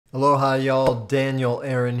Aloha, y'all. Daniel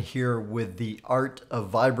Aaron here with the Art of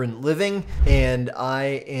Vibrant Living, and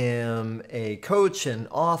I am a coach and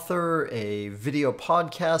author, a video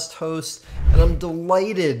podcast host, and I'm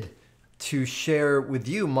delighted to share with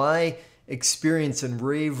you my experience and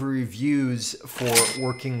rave reviews for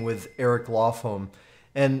working with Eric Lofholm.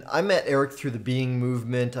 And I met Eric through the Being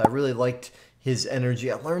movement. I really liked his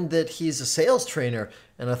energy. I learned that he's a sales trainer,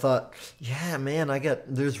 and I thought, yeah, man,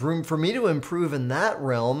 there's room for me to improve in that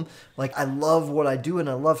realm. Like, I love what I do and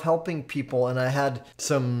I love helping people, and I had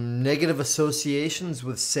some negative associations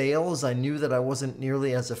with sales. I knew that I wasn't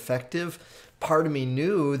nearly as effective. Part of me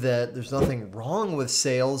knew that there's nothing wrong with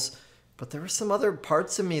sales, but there were some other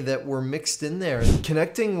parts of me that were mixed in there.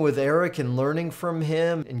 Connecting with Eric and learning from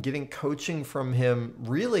him and getting coaching from him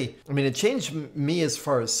really, it changed me as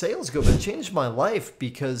far as sales go, but it changed my life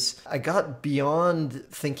because I got beyond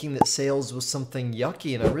thinking that sales was something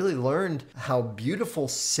yucky, and I really learned how beautiful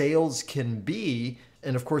sales can be.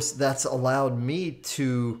 And of course, that's allowed me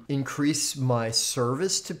to increase my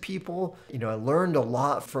service to people. I learned a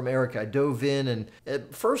lot from Eric. I dove in, and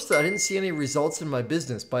at first I didn't see any results in my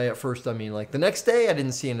business. By at first, I mean like the next day I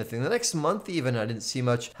didn't see anything. The next month even I didn't see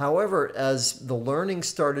much. However, as the learning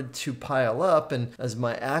started to pile up and as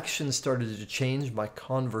my actions started to change, my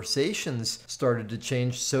conversations started to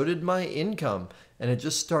change, so did my income. And it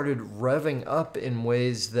just started revving up in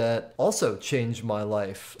ways that also changed my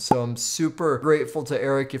life. So I'm super grateful to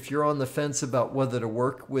Eric. If you're on the fence about whether to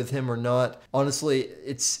work with him or not, honestly,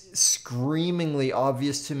 it's screamingly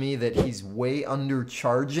obvious to me that he's way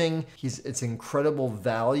undercharging. It's incredible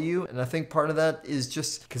value. And I think part of that is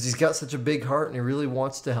just because he's got such a big heart and he really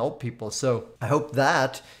wants to help people. So I hope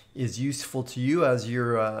that is useful to you as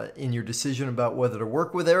you're in your decision about whether to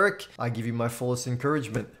work with Eric. I give you my fullest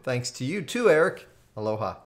encouragement. Thanks to you too, Eric. Aloha.